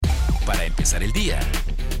para empezar el día.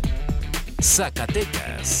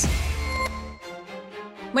 Zacatecas.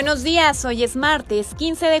 Buenos días, hoy es martes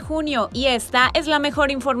 15 de junio y esta es la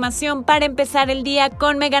mejor información para empezar el día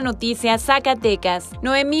con Meganoticias Zacatecas.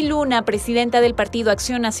 Noemí Luna, presidenta del Partido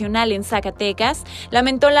Acción Nacional en Zacatecas,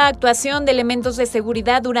 lamentó la actuación de elementos de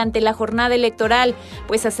seguridad durante la jornada electoral,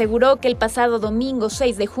 pues aseguró que el pasado domingo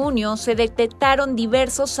 6 de junio se detectaron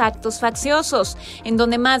diversos actos facciosos, en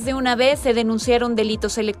donde más de una vez se denunciaron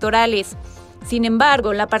delitos electorales. Sin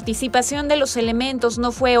embargo, la participación de los elementos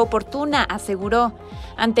no fue oportuna, aseguró.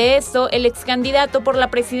 Ante esto, el excandidato por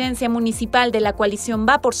la presidencia municipal de la coalición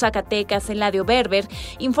Va por Zacatecas, Eladio Berber,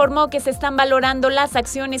 informó que se están valorando las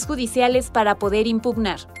acciones judiciales para poder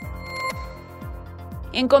impugnar.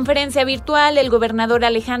 En conferencia virtual, el gobernador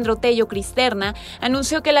Alejandro Tello Cristerna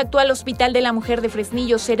anunció que el actual Hospital de la Mujer de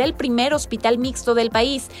Fresnillo será el primer hospital mixto del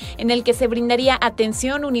país, en el que se brindaría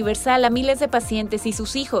atención universal a miles de pacientes y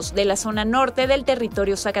sus hijos de la zona norte del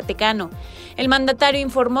territorio zacatecano. El mandatario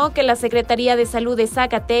informó que la Secretaría de Salud de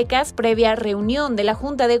Zacatecas, previa reunión de la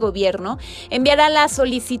Junta de Gobierno, enviará la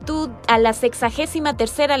solicitud a la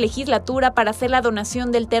 63ª legislatura para hacer la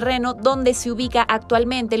donación del terreno donde se ubica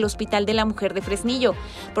actualmente el Hospital de la Mujer de Fresnillo,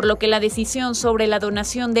 por lo que la decisión sobre la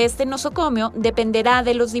donación de este nosocomio dependerá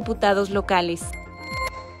de los diputados locales.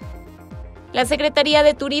 La Secretaría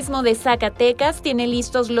de Turismo de Zacatecas tiene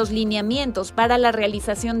listos los lineamientos para la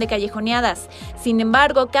realización de callejoneadas. Sin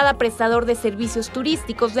embargo, cada prestador de servicios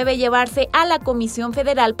turísticos debe llevarse a la Comisión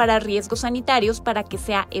Federal para Riesgos Sanitarios para que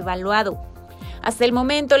sea evaluado. Hasta el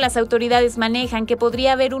momento, las autoridades manejan que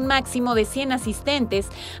podría haber un máximo de 100 asistentes,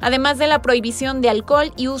 además de la prohibición de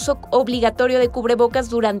alcohol y uso obligatorio de cubrebocas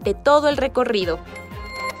durante todo el recorrido.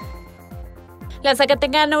 La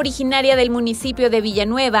zacatecana originaria del municipio de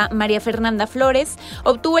Villanueva, María Fernanda Flores,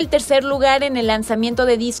 obtuvo el tercer lugar en el lanzamiento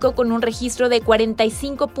de disco con un registro de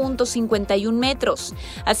 45.51 metros.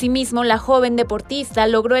 Asimismo, la joven deportista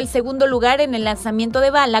logró el segundo lugar en el lanzamiento de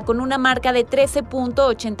bala con una marca de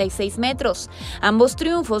 13.86 metros. Ambos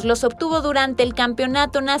triunfos los obtuvo durante el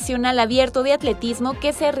Campeonato Nacional Abierto de Atletismo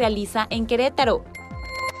que se realiza en Querétaro.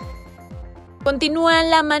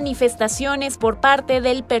 Continúan las manifestaciones por parte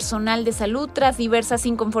del personal de salud tras diversas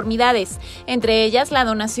inconformidades, entre ellas la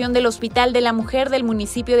donación del Hospital de la Mujer del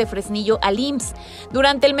municipio de Fresnillo al IMSS.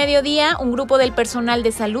 Durante el mediodía, un grupo del personal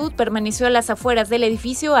de salud permaneció a las afueras del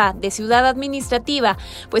edificio A de Ciudad Administrativa,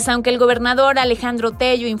 pues aunque el gobernador Alejandro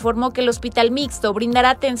Tello informó que el hospital mixto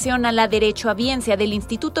brindará atención a la derechohabiencia del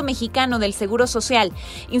Instituto Mexicano del Seguro Social,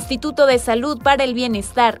 Instituto de Salud para el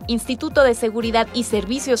Bienestar, Instituto de Seguridad y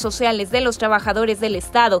Servicios Sociales de los Trabajadores del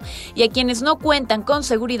Estado y a quienes no cuentan con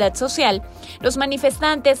seguridad social, los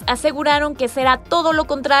manifestantes aseguraron que será todo lo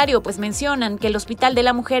contrario, pues mencionan que el Hospital de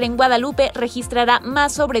la Mujer en Guadalupe registrará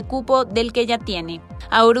más sobrecupo del que ya tiene.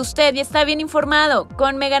 Ahora usted ya está bien informado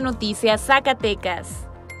con Meganoticias Zacatecas.